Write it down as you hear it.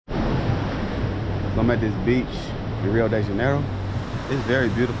I'm at this beach in Rio de Janeiro. It's very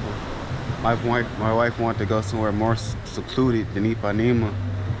beautiful. My wife wanted to go somewhere more secluded than Ipanema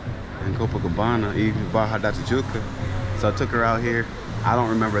and Copacabana, even Barra da Tijuca. So I took her out here. I don't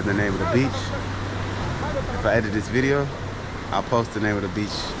remember the name of the beach. If I edit this video, I'll post the name of the beach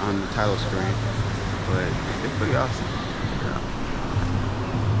on the title screen. But it's pretty awesome. Yeah.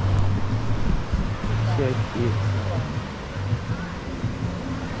 Check it.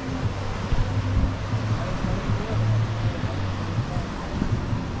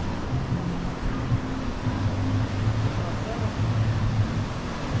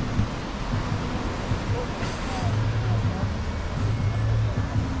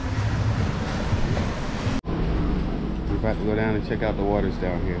 About to go down and check out the waters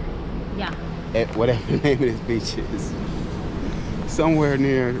down here. Yeah. At whatever the name of this beach is. Somewhere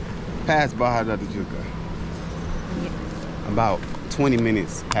near past Barra da Tijuca. Yeah. About 20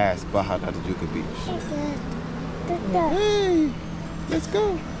 minutes past Barra da Tijuca beach. Hey, let's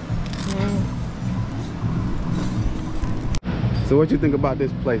go. Yeah. So what you think about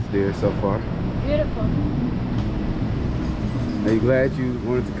this place, dear, so far? Beautiful. Are you glad you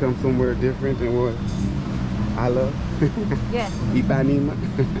wanted to come somewhere different than what I love? Yes. Ipanema.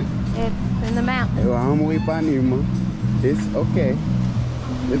 It's in the mountains. Well, I'm with Ipanema. It's okay.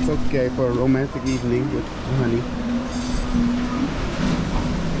 It's okay for a romantic evening with honey.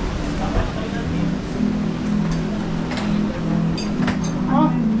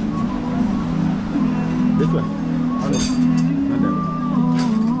 This way. Oh no, not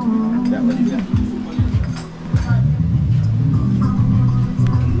that way. That way.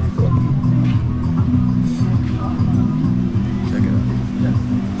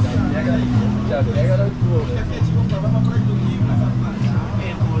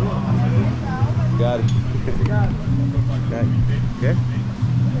 Got it. Got it. Okay.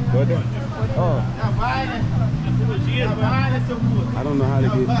 Go there. Oh. I don't know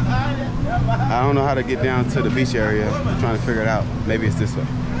how to get down to the beach area. I'm trying to figure it out. Maybe it's this way.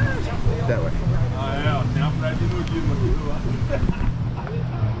 That way.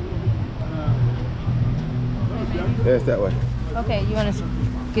 Yeah, it's that way. Okay, you want to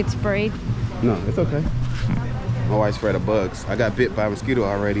get sprayed? No, it's okay. My wife's afraid of bugs. I got bit by a mosquito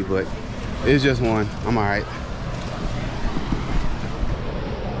already, but it's just one. I'm all right.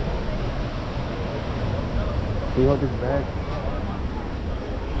 Can you hold this bag?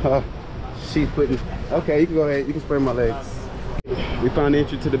 She's putting... Okay, you can go ahead. You can spray my legs. We found the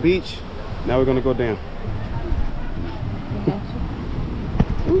entry to the beach. Now we're going to go down.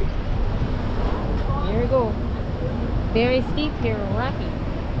 Here we go. Very steep here, rocky.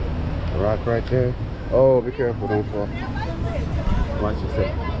 A rock right there. Oh, be careful, don't fall. Watch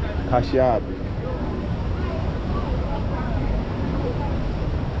yourself. Kashiabi.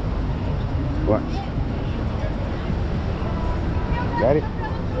 Watch. Got it?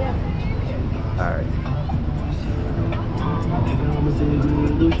 Yeah. Alright.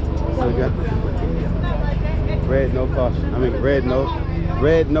 So we got red, no caution. I mean, red, no,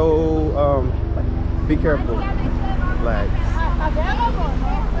 be careful. Flags.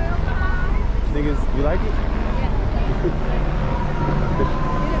 Niggas, you like it?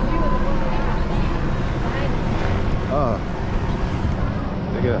 Oh.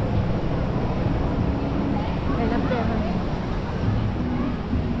 Look at that. Right up there, huh?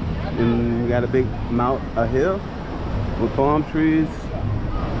 And we got a big a hill with palm trees.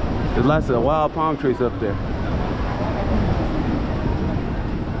 There's lots of wild palm trees up there.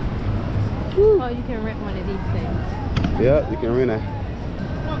 Oh, you can rent one of these things. Yep, you can rent a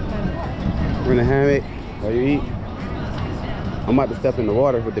hammock while you eat. I'm about to step in the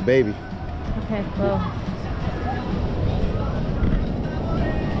water with the baby. Okay, well.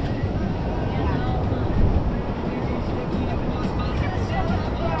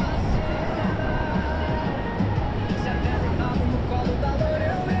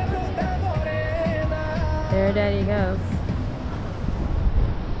 There Daddy goes.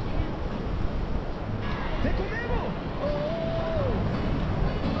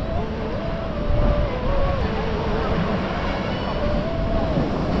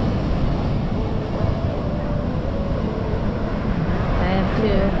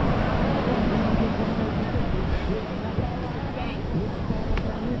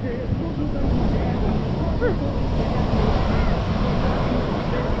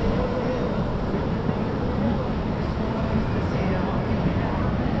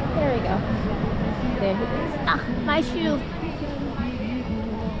 There he is. Ah, my shoe.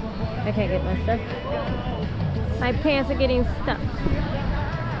 I can't get my stuff. My pants are getting stuck.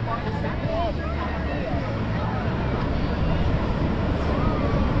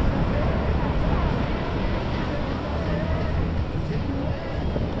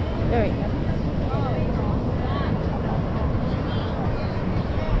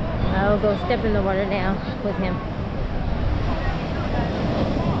 go step in the water now with him.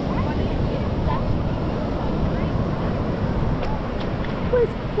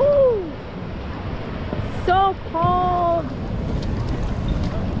 It's cold. So cold.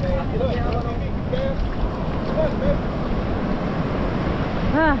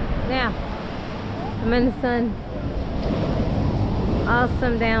 Now I'm in the sun.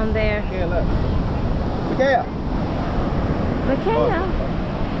 Awesome down there. Michaela. Michaela.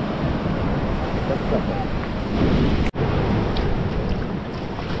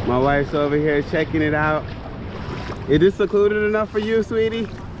 My wife's over here checking it out. Is this secluded enough for you, sweetie?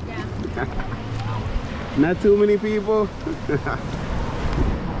 Yeah. Not too many people to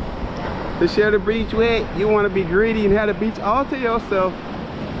share the beach with. You want to be greedy and have the beach all to yourself.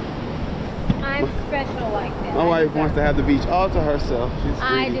 I'm special like that. My wife wants to have the beach all to herself. She's greedy.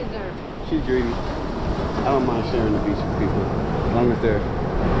 I deserve it. She's greedy. I don't mind sharing the beach with people as long as they're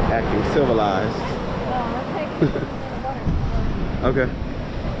acting civilized. Well, let's take it in the water. Okay.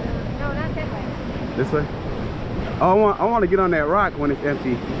 No, not that way. This way? Oh, I want to get on that rock when it's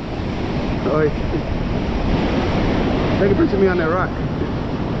empty. Oh, wait. Take a picture of me on that rock.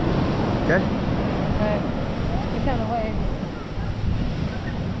 Okay? It's on the way.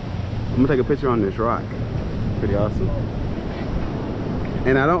 I'm gonna take a picture on this rock. Pretty awesome.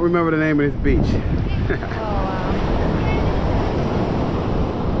 And I don't remember the name of this beach. Oh, wow.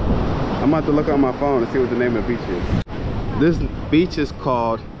 I'm about to look on my phone to see what the name of the beach is. This beach is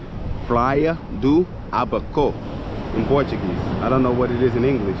called Praia do Abricó in Portuguese. I don't know what it is in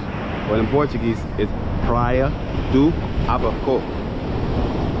English, but in Portuguese it's Praia do Abricó.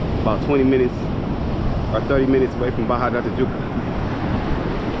 About 20 minutes or 30 minutes away from Barra da Tijuca.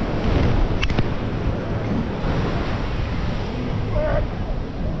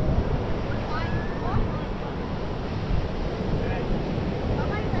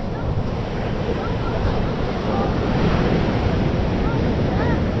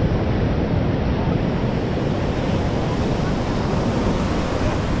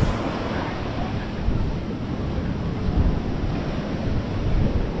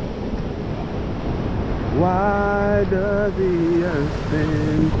 Why does the earth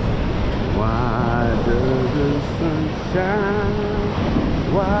spin? Why does the sun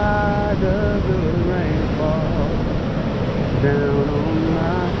shine? Why does the rain fall down on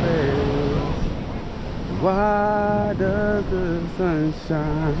my face? Why does the sun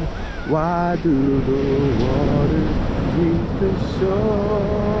shine? Why do the waters reach the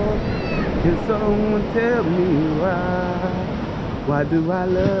shore? Can someone tell me why? Why do I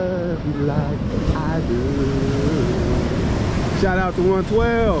love you like I do? Shout out to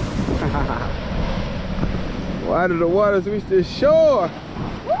 112. Why do the waters reach the shore?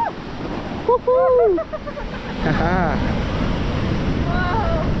 Woo-hoo!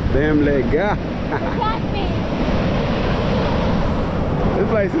 Damn lega. This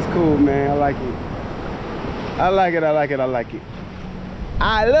place is cool, man. I like it. I like it, I like it, I like it.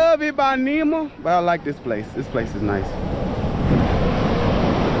 I love Ipanema, but I like this place. This place is nice.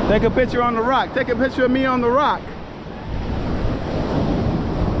 Take a picture on the rock. Take a picture of me on the rock.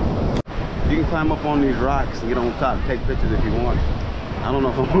 You can climb up on these rocks and get on top, take pictures if you want. I don't know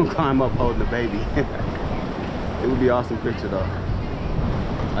if I'm gonna climb up holding the baby. It would be an awesome picture though.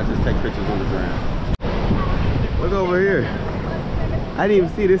 I just take pictures on the ground. Look over here. I didn't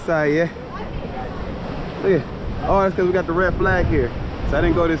even see this side yet. Look at, oh, that's because we got the red flag here. So I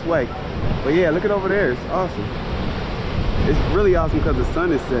didn't go this way. But yeah, look at over there. It's awesome. It's really awesome because the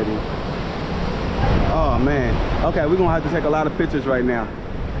sun is setting. Oh man. Okay, we're gonna have to take a lot of pictures right now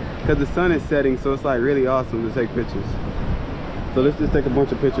because the sun is setting, so it's like really awesome to take pictures. So let's just take a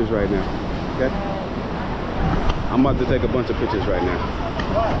bunch of pictures right now. Okay? I'm about to take a bunch of pictures right now.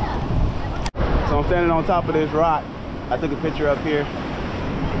 So I'm standing on top of this rock. I took a picture up here.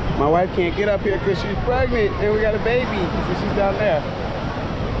 My wife can't get up here because she's pregnant and we got a baby, so she's down there.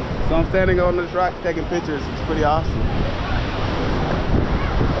 So I'm standing on this rock taking pictures. It's pretty awesome.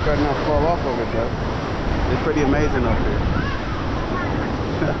 I better not fall off of it though. It's pretty amazing up here.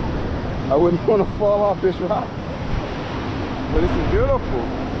 I wouldn't want to fall off this rock. But this is beautiful.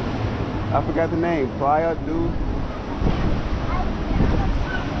 I forgot the name. Praia do.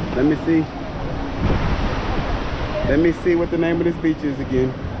 Let me see. Let me see what the name of this beach is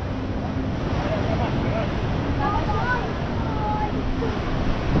again.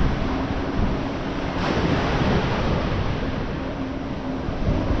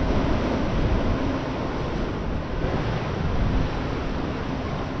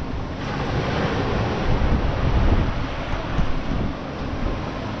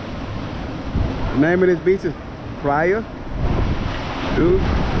 The name of this beach is Praia do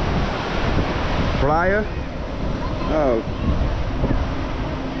Praia? Oh.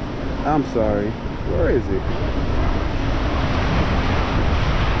 I'm sorry. Where is it?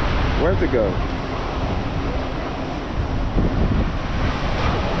 Where's it go?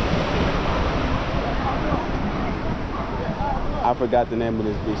 I forgot the name of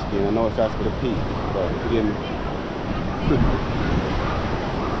this beach again. I know it starts with a P, but forgive me.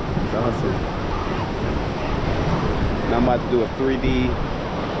 It's awesome. Now I'm about to do a 3D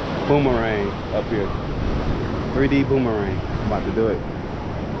boomerang up here. 3D boomerang. I'm about to do it.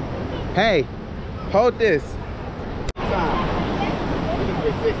 Hey, hold this.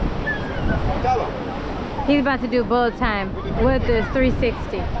 Tell him. He's about to do bullet time with the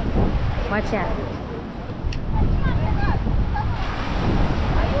 360. Watch out.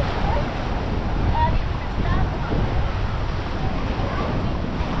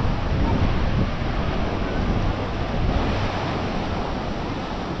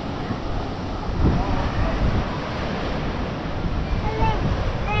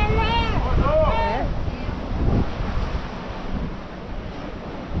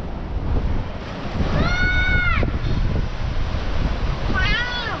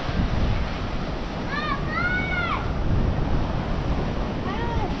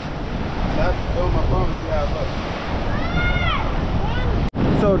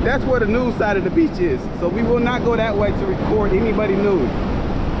 So that's where the nude side of the beach is. So we will not go that way to record anybody nude.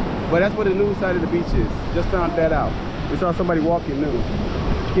 But that's where the nude side of the beach is. Just found that out. We saw somebody walking nude.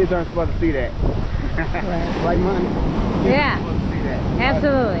 Kids aren't supposed to see that. Right, right Money? Yeah. Supposed to see that.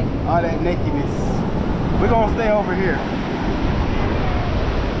 Absolutely. All that nakedness. We're gonna stay over here.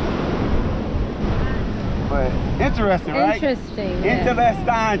 But interesting, right? Interesting. Yeah.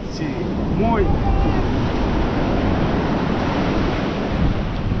 Interessante. Muy.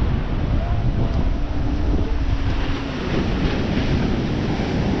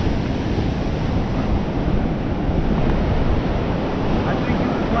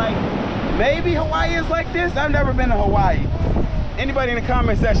 Maybe Hawaii is like this. I've never been to Hawaii. Anybody in the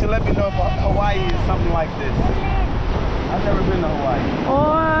comment section, let me know if Hawaii is something like this. I've never been to Hawaii.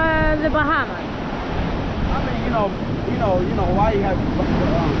 Or the Bahamas. I mean, you know, Hawaii has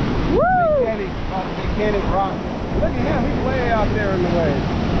volcanic rock. Look at him, he's way out there in the way.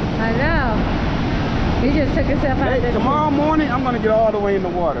 I know. He just took himself out of the tomorrow morning, I'm gonna get all the way in the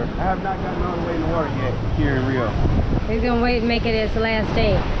water. I have not gotten all the way in the water yet here in Rio. He's gonna wait and make it his last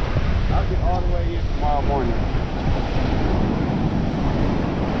day. I'll get all the way in tomorrow morning.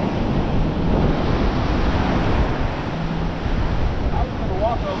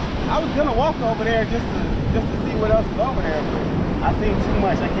 I was gonna walk over there just to see what else is over there, but I seen too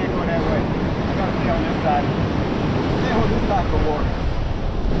much. I can't go that way. I gotta stay on this side. Stay on this side of the water.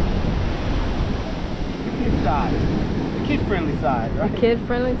 The kid side. The kid-friendly side, right? The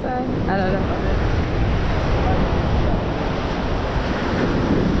kid-friendly side? I don't know.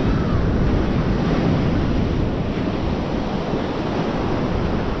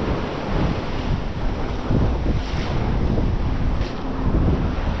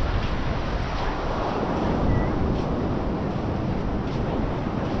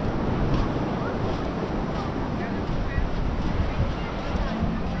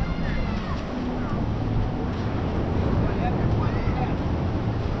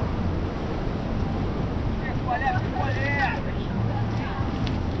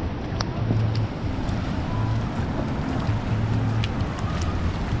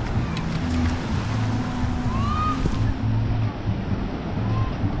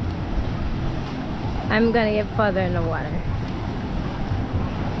 I'm gonna get further in the water.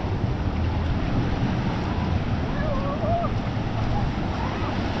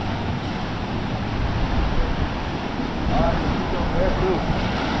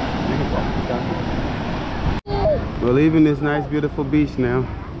 We're leaving this nice, beautiful beach now.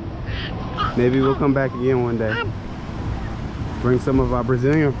 Maybe we'll come back again one day. Bring some of our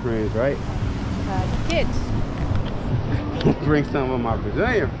Brazilian friends, right? Kids. Bring some of my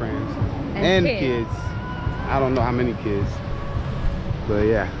Brazilian friends. And kids. I don't know how many kids. But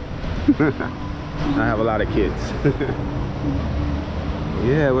yeah. I have a lot of kids.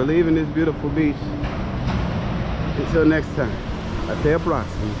 Yeah, we're leaving this beautiful beach. Until next time. Até a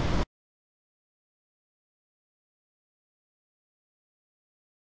próxima.